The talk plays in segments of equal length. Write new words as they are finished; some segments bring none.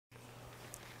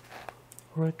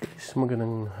Alright guys,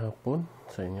 magandang hapon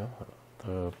sa inyo.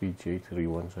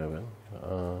 PJ317.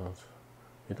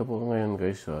 Ito po ngayon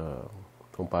guys,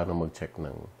 kung paano mag-check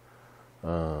ng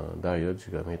diodes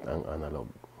gamit ang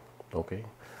analog. Okay?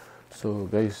 So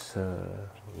guys,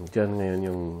 dyan ngayon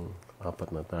yung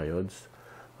apat na diodes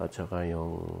at saka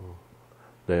yung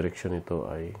direction nito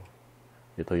ay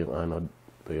ito yung anode,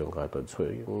 ito yung cathode. So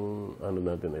yung anode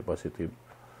natin ay positive,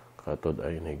 cathode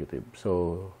ay negative.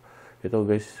 So ito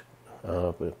guys,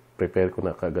 prepare ko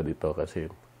na kagad ito kasi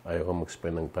ayaw ko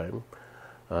mag-spend ng time.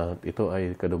 Ito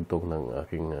ay kadugtong ng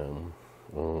aking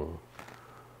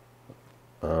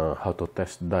how to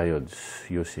test diodes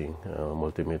using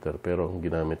multimeter. Pero ang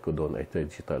ginamit ko doon ay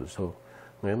digital. So,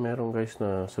 ngayon meron guys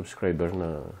na subscriber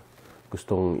na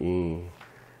gustong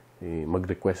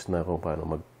mag-request na kung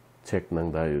paano mag-check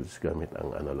ng diodes gamit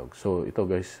ang analog. So, ito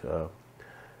guys,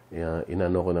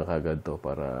 inano ko na kagad to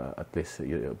para at least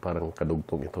parang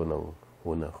kadugtong ito ng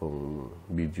una kong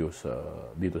video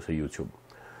dito sa YouTube.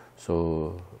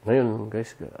 So, ngayon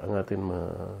guys, ang ating mga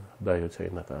diodes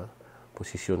ay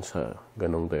naka-posisyon sa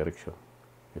ganong direction.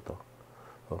 Ito.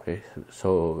 Okay?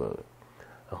 So,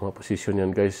 ang mga posisyon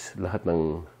yan guys, lahat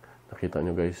ng nakita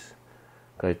nyo guys,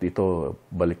 kahit ito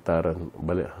baliktaran,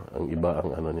 ang iba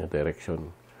ang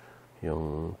direction.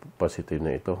 Yung positive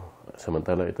na ito.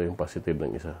 Samantala, ito yung positive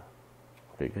ng isa.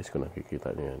 Okay guys, kung nakikita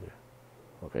nyo yan.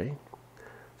 Okay?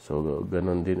 So,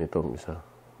 ganon din itong isa.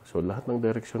 So, lahat ng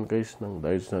direction guys ng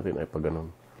diodes natin ay pag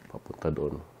ganon, papunta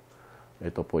doon.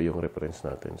 Ito po yung reference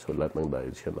natin. So, lahat ng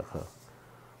diodes yan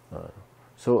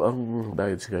so, ang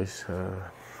diodes guys,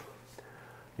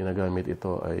 ginagamit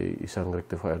ito ay isang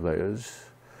rectifier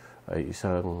diodes, ay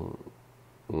isang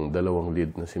dalawang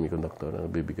lead na semiconductor na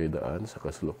bibigay daan sa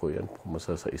kasalukuyan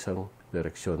pumasa sa isang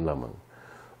direksyon lamang.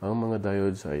 Ang mga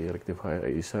diodes ay rectifier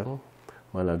ay isang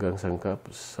malagang sangkap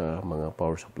sa mga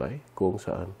power supply kung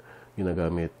saan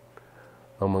ginagamit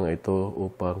ang mga ito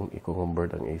upang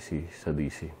i-convert ang AC sa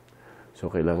DC. So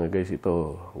kailangan guys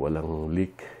ito walang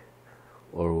leak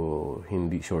or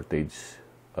hindi shortage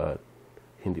at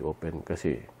hindi open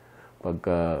kasi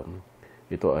pagka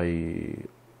ito ay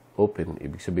open,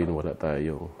 ibig sabihin wala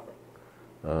tayong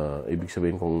ibig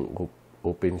sabihin kung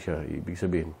open siya, ibig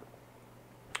sabihin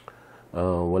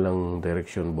walang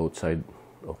direction both side.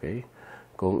 Okay?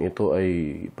 Kung ito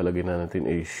ay palagay na natin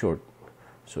ay short,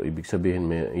 so ibig sabihin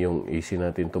yung AC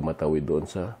natin tumatawid doon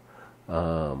sa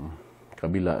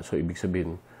kabila. So ibig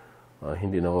sabihin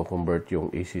hindi na convert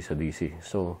yung AC sa DC.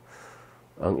 So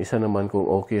ang isa naman kung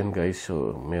okay yan guys,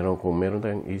 so kung meron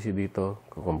tayong AC dito,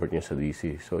 convert niya sa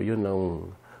DC. So yun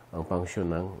ang function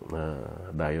ng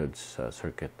diodes sa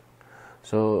circuit.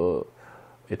 So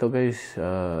ito guys,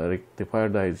 rectifier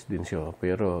diodes din siya,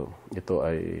 pero ito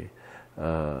ay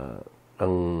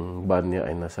ang band niya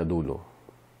ay nasa dulo,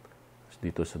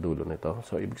 dito sa dulo nito.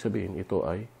 So ibig sabihin ito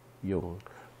ay yung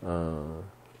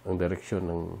ang direction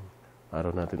ng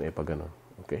araw natin ay pag ganon.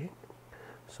 Okay?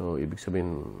 So ibig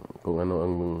sabihin kung ano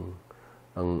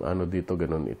ang ano dito,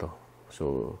 ganon ito.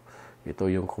 So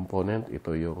ito yung component,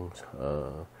 ito yung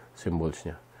symbols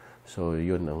niya. So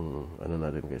yun ang ano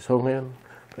natin guys. So ngayon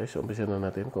guys, umpisa na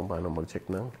natin kung paano mag-check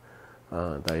ng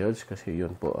diodes kasi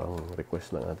yun po ang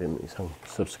request ng ating isang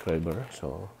subscriber.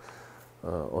 So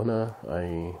una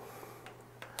ay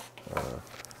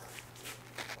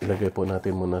ilagay po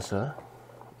natin muna sa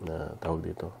tawag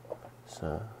dito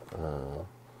sa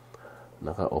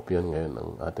naka-off yan ngayon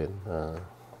ang atin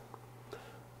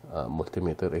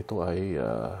multimeter. Ito ay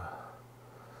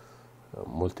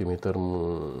multimeter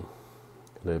 1109.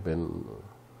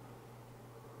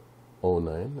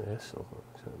 Yes,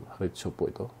 Haritsu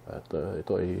po ito. At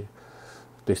ito ay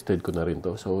tested ko na rin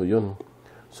to. So yun.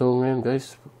 So ngayon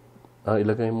guys,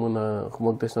 ilagay muna,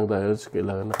 kung mag-test ng diodes,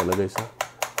 kailangan nakalagay sa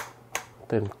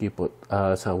 10 key po,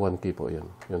 sa 1 key po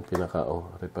yun. Yung pinaka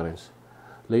reference.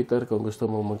 Later, kung gusto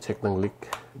mo mag-check ng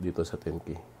leak, dito sa 10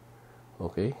 key.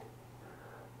 Okay?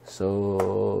 So,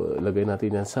 lagay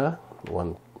natin yan sa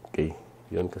 1K.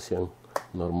 Yun kasi ang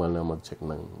normal na mag-check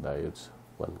ng diodes,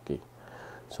 1K.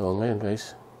 So, ngayon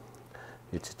guys,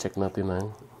 i-check natin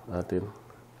ang ating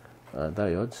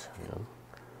diodes. Ayan.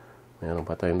 Mayroon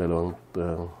pa tayong dalawang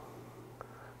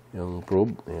yung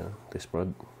probe. Ayan, test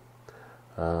probe.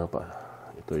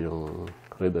 Ito yung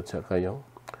red at saka yung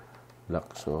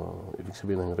black. So, ibig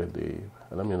sabihin ng red ay,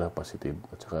 alam niyo na, positive.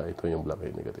 At saka ito yung black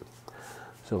ay negative.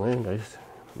 So, ngayon guys,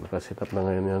 nakaset up na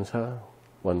ngayon yan sa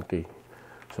 1K.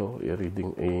 So,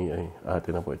 i-reading ay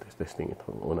atin na po i-testing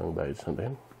itong unang diodes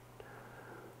natin.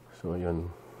 So, yun.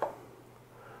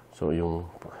 So, yung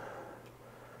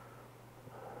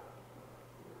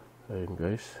ayun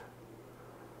guys.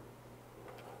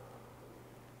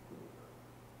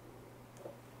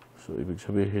 So, ibig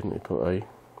sabihin ito ay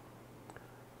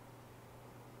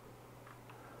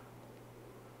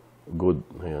good.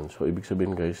 Ayan. So, ibig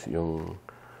sabihin guys, yung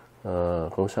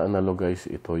kung sa analog guys,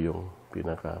 ito yung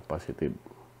pinaka-positive.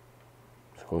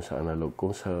 So, kung sa analog.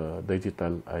 Kung sa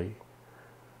digital ay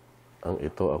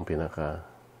ito ang pinaka.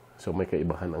 So, may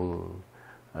kaibahan ang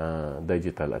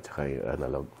digital at saka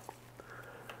analog.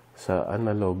 Sa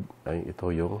analog ay ito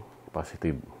yung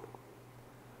positive.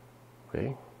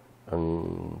 Okay? Ang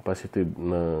positive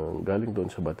na galing doon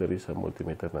sa battery sa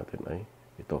multimeter natin ay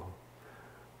ito.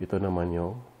 Ito naman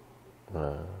yung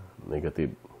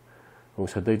negative. Kung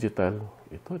sa digital,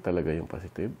 ito talaga yung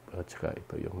positive at saka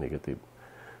ito yung negative.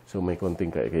 So, may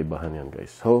konting kaibahan yan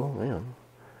guys. So, ngayon,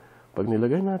 pag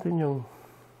nilagay natin yung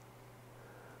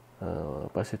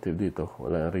positive dito,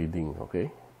 wala reading,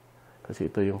 okay? Kasi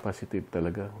ito yung positive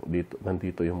talaga.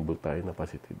 Nandito yung voltage na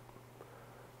positive.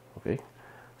 Okay?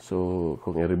 So,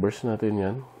 kung i-reverse natin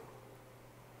yan,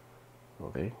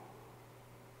 okay?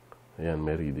 Ayan,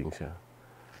 may reading siya.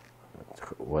 At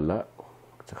saka wala,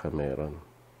 at saka meron.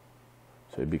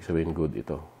 So, ibig sabihin good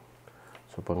ito.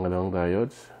 So, pangalawang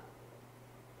diodes,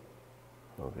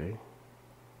 okay?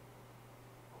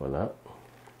 Wala.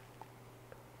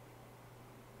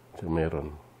 So,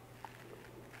 meron.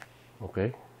 Okay?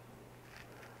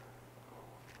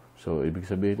 So, ibig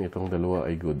sabihin itong dalawa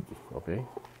ay good. Okay?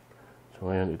 So,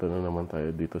 ngayon, ito na naman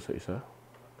tayo dito sa isa.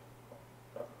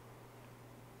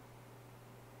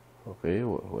 Okay,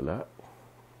 wala.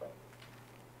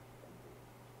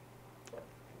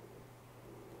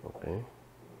 Okay.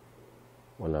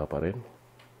 Wala pa rin.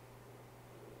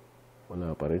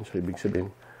 Wala pa rin. So, ibig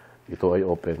sabihin, ito ay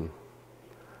open.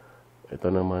 Ito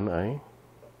naman ay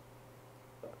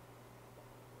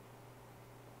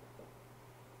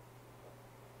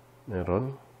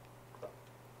meron.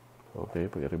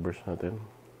 Okay, pag-reverse natin.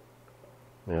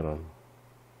 Meron.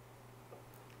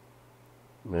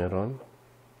 Meron.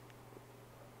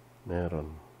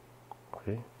 Meron.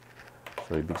 Okay.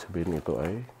 So, ibig sabihin ito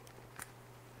ay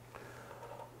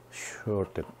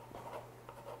shorted.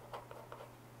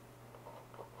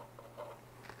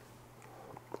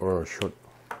 Or short.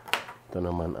 Ito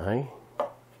naman ay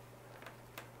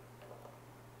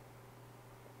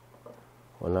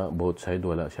wala, both side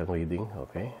wala siyang reading.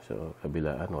 Okay, so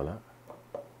kabilaan wala.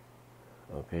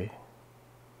 Okay,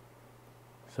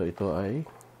 so ito ay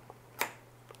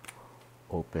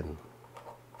open.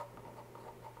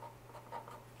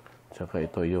 Tsaka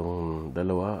ito yung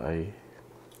dalawa ay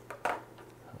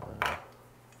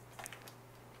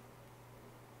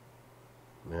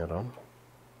meron.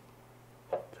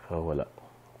 Tsaka wala.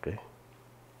 Okay,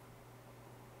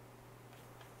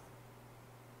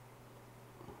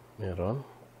 meron.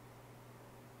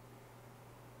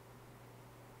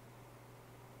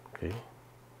 Okay.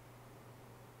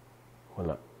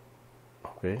 Wala.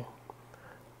 Okay.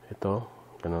 Ito,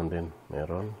 ganun din.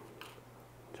 Meron.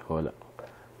 Tsaka wala.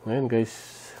 Ngayon guys,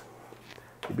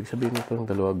 ibig sabihin itong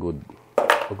dalawa good.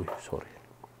 Oh, sorry.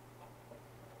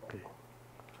 Okay.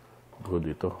 Good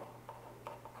ito.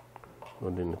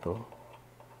 Good din ito.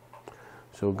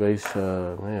 So guys,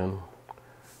 ngayon,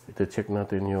 ito-check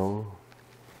natin yung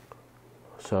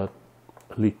sa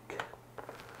leak.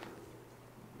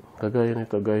 Kagaya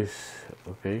nito guys,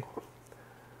 okay?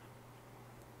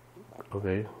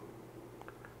 Okay?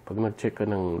 Pag nag-check ka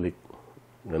ng leak,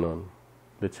 ganon.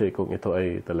 Let's say kung ito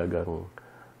ay talagang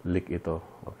leak ito,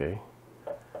 okay?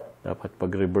 Dapat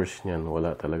pag reverse niyan,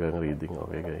 wala talagang reading,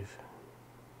 okay guys?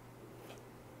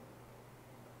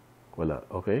 Wala,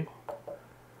 okay?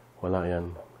 Wala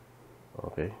yan.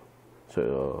 Okay? So,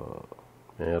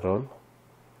 meron.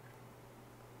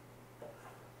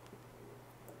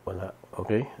 Wala.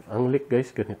 Okay? Ang leak guys,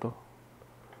 ganito.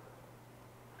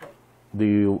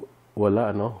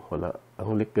 Wala, ano? Wala.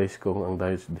 Ang leak guys, kung ang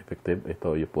diode defective,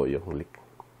 ito yun po yung leak.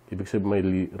 Ibig sabihin may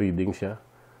reading siya.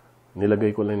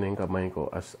 Nilagay ko lang na yung kamay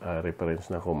ko as a reference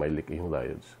na kung may leak yung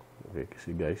diodes. Okay,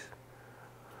 kasi guys,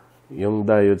 yung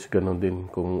diodes ganun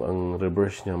din. Kung ang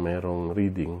reverse niya mayroong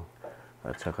reading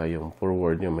at saka yung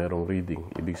forward niya mayroong reading,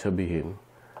 ibig sabihin,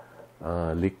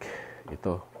 leak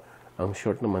ito. Ang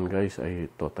short naman guys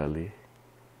ay totally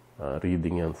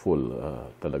reading yan full.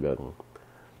 Talagang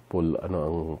full, ano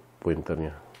ang pointer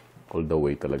niya. All the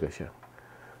way talaga siya.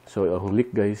 So, ang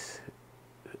leak guys,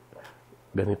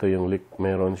 ganito yung leak.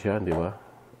 Meron siya, di ba?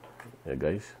 Yeah,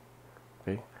 guys.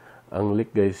 Okay. Ang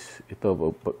leak guys,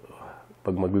 ito,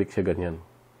 pag mag-leak siya ganyan,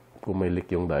 kung may leak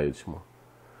yung diodes mo.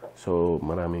 So,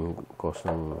 maraming cause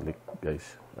ng leak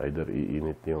guys. Either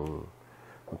iinit yung,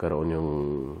 magkaroon yung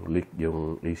leak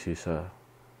yung AC sa,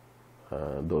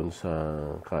 doon sa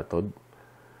cathode.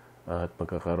 At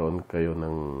magkakaroon kayo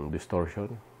ng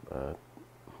distortion. at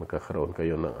magkakaroon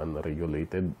kayo ng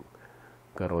unregulated,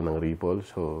 karoon ng ripple.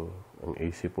 So ang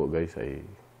AC po guys ay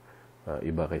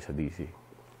iba kay sa DC.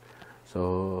 So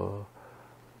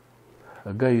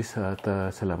guys, at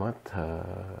salamat.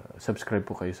 Subscribe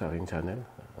po kayo sa aking channel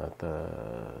at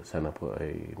sana po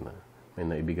ay may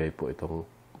naibigay po itong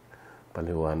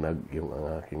paliwanag yung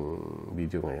ang aking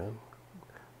video ngayon.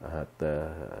 At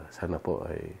sana po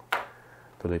ay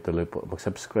tuloy-tuloy po.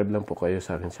 Mag-subscribe lang po kayo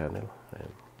sa aking channel.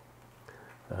 Ayan.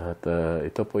 At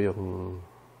ito po yung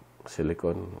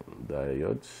silicon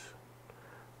diodes.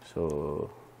 So,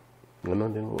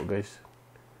 ganoon din po guys.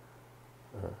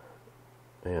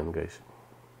 Ayan guys.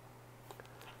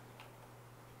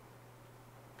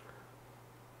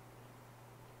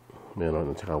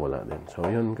 Meron at saka wala din. So,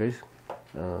 yun guys.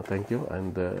 Thank you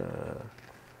and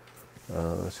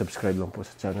subscribe lang po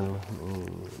sa channel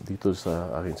dito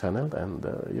sa aking channel and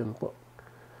yun po.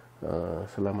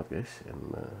 Salamat guys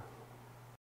and